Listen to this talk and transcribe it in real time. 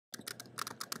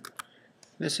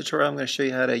In this tutorial I'm going to show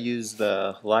you how to use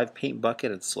the Live Paint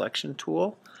Bucket and Selection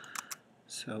tool.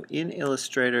 So in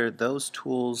Illustrator, those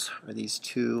tools are these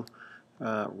two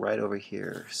right over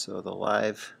here. So the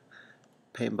Live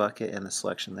Paint Bucket and the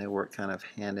Selection, they work kind of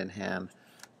hand in hand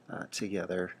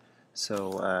together.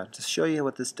 So to show you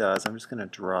what this does, I'm just going to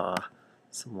draw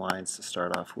some lines to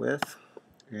start off with.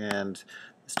 And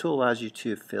this tool allows you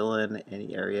to fill in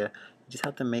any area. You just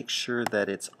have to make sure that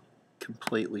it's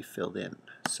completely filled in.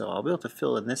 So I'll be able to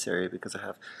fill in this area because I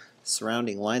have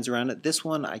surrounding lines around it. This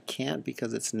one I can't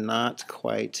because it's not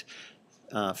quite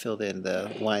filled in.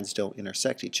 The lines don't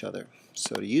intersect each other.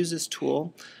 So to use this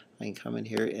tool, I can come in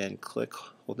here and click,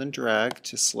 hold and drag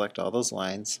to select all those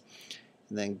lines,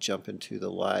 and then jump into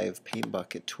the Live Paint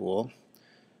Bucket tool.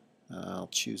 I'll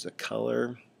choose a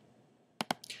color,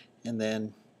 and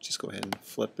then just go ahead and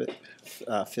flip it,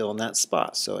 fill in that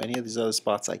spot. So any of these other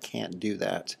spots I can't do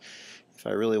that. If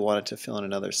I really wanted to fill in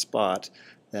another spot,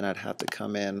 then I'd have to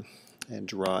come in and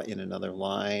draw in another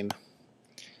line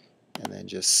and then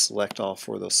just select all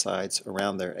four of those sides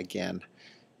around there again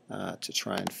to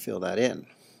try and fill that in.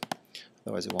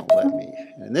 Otherwise it won't let me.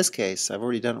 And in this case, I've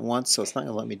already done it once, so it's not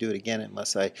going to let me do it again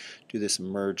unless I do this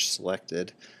merge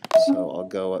selected. So I'll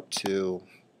go up to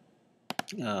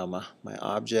my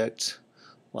object,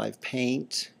 Live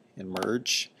Paint, and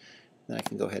merge. Then I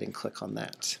can go ahead and click on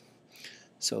that.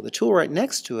 So the tool right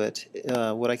next to it,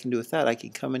 what I can do with that, I can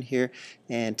come in here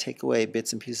and take away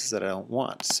bits and pieces that I don't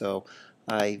want. So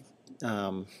I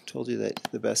told you that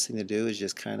the best thing to do is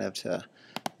just kind of to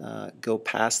go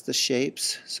past the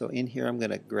shapes. So in here I'm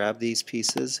going to grab these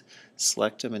pieces,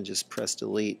 select them, and just press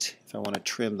delete if I want to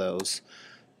trim those.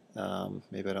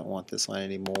 Maybe I don't want this line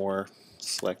anymore.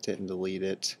 Select it and delete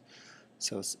it.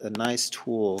 So it's a nice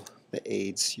tool that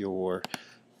aids your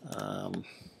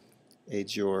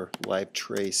Live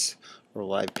Trace or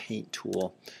Live Paint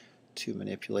tool to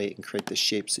manipulate and create the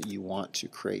shapes that you want to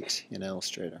create in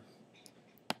Illustrator.